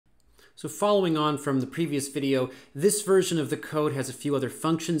So following on from the previous video, this version of the code has a few other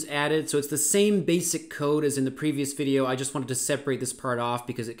functions added. So it's the same basic code as in the previous video. I just wanted to separate this part off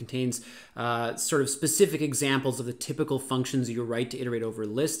because it contains sort of specific examples of the typical functions you write to iterate over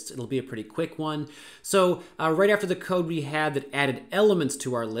lists. It'll be a pretty quick one. So right after the code we had that added elements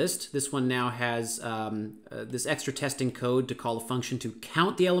to our list, this one now has this extra testing code to call a function to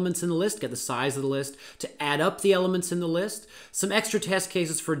count the elements in the list, get the size of the list, to add up the elements in the list, some extra test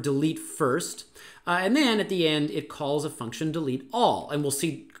cases for delete first, and then at the end it calls a function delete all, and we'll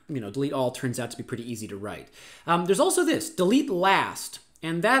see, delete all turns out to be pretty easy to write. There's also this, delete last,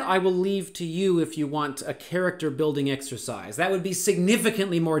 and that I will leave to you if you want a character building exercise. That would be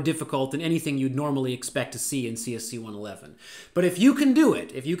significantly more difficult than anything you'd normally expect to see in CSC 111. But if you can do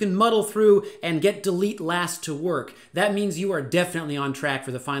it, if you can muddle through and get delete last to work, that means you are definitely on track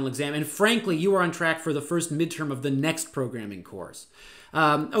for the final exam, and frankly, you are on track for the first midterm of the next programming course.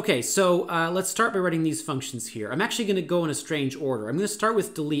 Okay, so let's start by writing these functions here. I'm actually going to go in a strange order. I'm going to start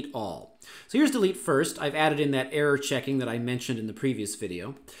with delete all. So here's delete first. I've added in that error checking that I mentioned in the previous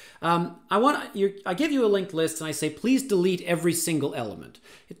video. I give you a linked list and I say, please delete every single element.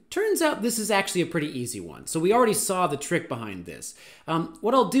 It turns out this is actually a pretty easy one. So we already saw the trick behind this.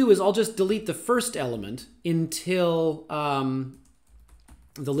 What I'll do is I'll just delete the first element until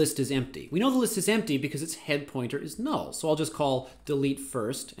the list is empty. We know the list is empty because its head pointer is null. So I'll just call delete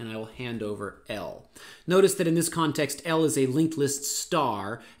first and I will hand over L. Notice that in this context, L is a linked list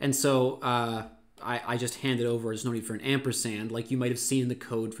star. And so I just hand it over. There's no need for an ampersand like you might have seen in the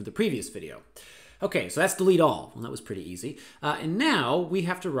code for the previous video. Okay, so that's delete all. Well, that was pretty easy. And now we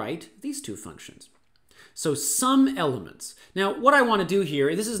have to write these two functions. So sum elements. Now, what I want to do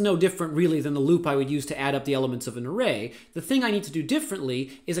here, this is no different really than the loop I would use to add up the elements of an array. The thing I need to do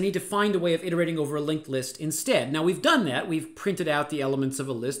differently is I need to find a way of iterating over a linked list instead. Now, we've done that. We've printed out the elements of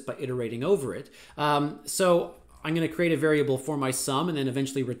a list by iterating over it. So I'm going to create a variable for my sum and then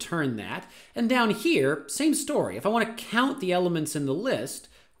eventually return that. And down here, same story. If I want to count the elements in the list,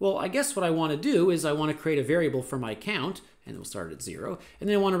 well, I guess what I want to do is I want to create a variable for my count, and we'll start at 0, and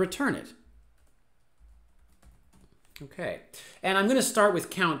then I want to return it. Okay, and I'm going to start with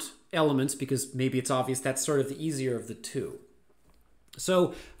count elements because maybe it's obvious that's sort of the easier of the two.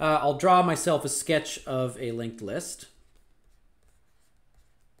 So I'll draw myself a sketch of a linked list.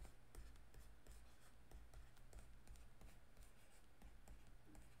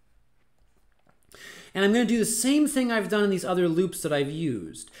 And I'm going to do the same thing I've done in these other loops that I've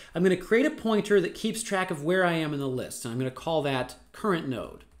used. I'm going to create a pointer that keeps track of where I am in the list, and I'm going to call that current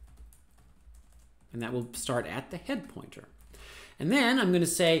node. And that will start at the head pointer. And then I'm going to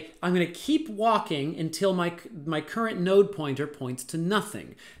say, I'm going to keep walking until my current node pointer points to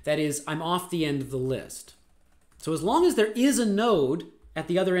nothing. That is, I'm off the end of the list. So as long as there is a node at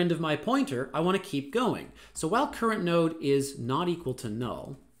the other end of my pointer, I want to keep going. So while current node is not equal to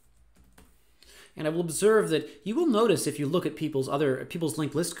null, and I will observe that you will notice if you look at people's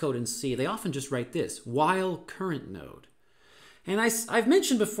linked list code in C, they often just write this, while current node. And I've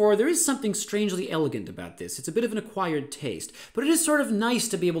mentioned before, there is something strangely elegant about this. It's a bit of an acquired taste, but it is sort of nice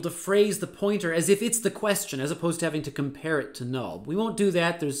to be able to phrase the pointer as if it's the question, as opposed to having to compare it to null. We won't do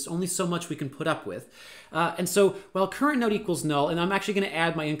that. There's only so much we can put up with. And so, while current node equals null, and I'm actually going to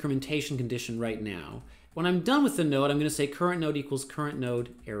add my incrementation condition right now. When I'm done with the node, I'm going to say current node equals current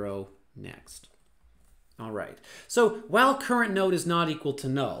node arrow next. All right. So, while current node is not equal to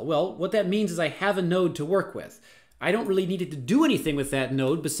null, well, what that means is I have a node to work with. I don't really need to do anything with that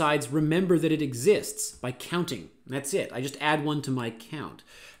node besides remember that it exists by counting. That's it. I just add one to my count.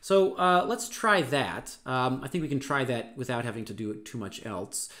 So let's try that. I think we can try that without having to do too much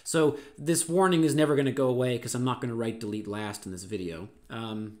else. So this warning is never going to go away because I'm not going to write delete last in this video.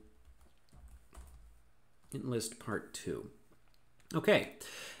 Int list part 2. Okay.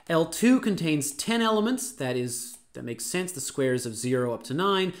 L2 contains 10 elements. That makes sense. The squares of 0 up to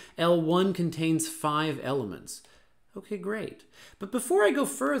 9. L1 contains 5 elements. Okay, great. But before I go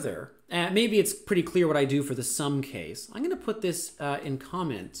further, maybe it's pretty clear what I do for the sum case. I'm going to put this in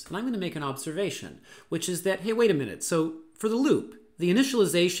comments, and I'm going to make an observation, which is that, hey, wait a minute. So for the loop, the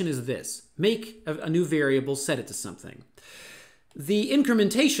initialization is this. Make a new variable, set it to something. The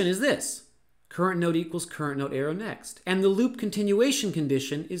incrementation is this. Current node equals current node arrow next. And the loop continuation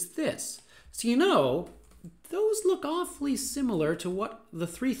condition is this. So you know, those look awfully similar to what the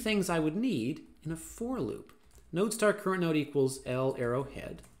three things I would need in a for loop. Node star current node equals L arrow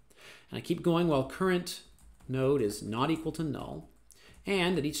head. And I keep going while current node is not equal to null.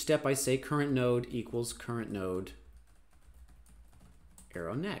 And at each step I say current node equals current node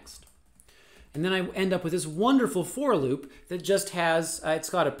arrow next. And then I end up with this wonderful for loop that just has, it's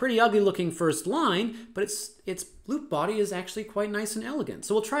got a pretty ugly looking first line, but its loop body is actually quite nice and elegant.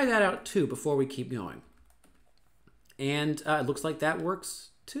 So we'll try that out too before we keep going. And it looks like that works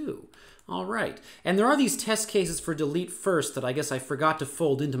too. All right. And there are these test cases for delete first that I guess I forgot to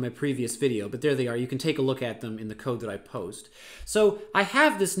fold into my previous video, but there they are. You can take a look at them in the code that I post. So I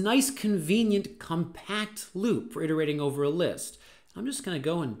have this nice, convenient, compact loop for iterating over a list. I'm just going to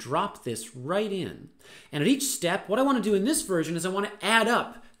go and drop this right in. And at each step, what I want to do in this version is I want to add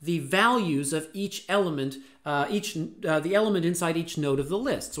up the values of each element, the element inside each node of the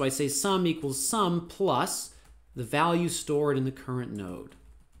list. So I say sum equals sum plus the value stored in the current node.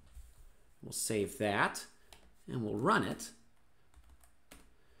 We'll save that, and we'll run it.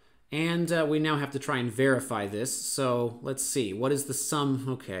 And we now have to try and verify this. So let's see. What is the sum?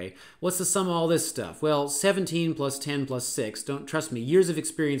 Okay. What's the sum of all this stuff? Well, 17 plus 10 plus 6. Don't trust me. Years of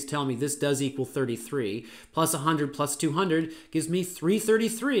experience tell me this does equal 33. Plus 100 plus 200 gives me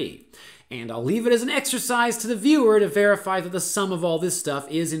 333. And I'll leave it as an exercise to the viewer to verify that the sum of all this stuff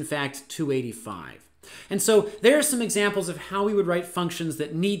is, in fact, 285. And so there are some examples of how we would write functions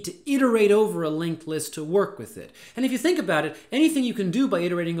that need to iterate over a linked list to work with it. And if you think about it, anything you can do by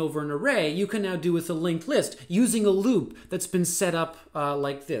iterating over an array, you can now do with a linked list using a loop that's been set up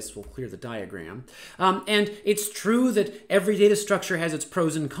like this. We'll clear the diagram. And it's true that every data structure has its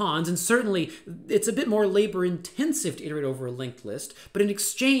pros and cons, and certainly it's a bit more labor intensive to iterate over a linked list, but in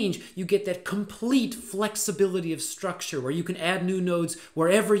exchange, you get that complete flexibility of structure where you can add new nodes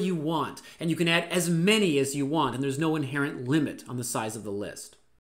wherever you want, and you can add as many as you want, and there's no inherent limit on the size of the list.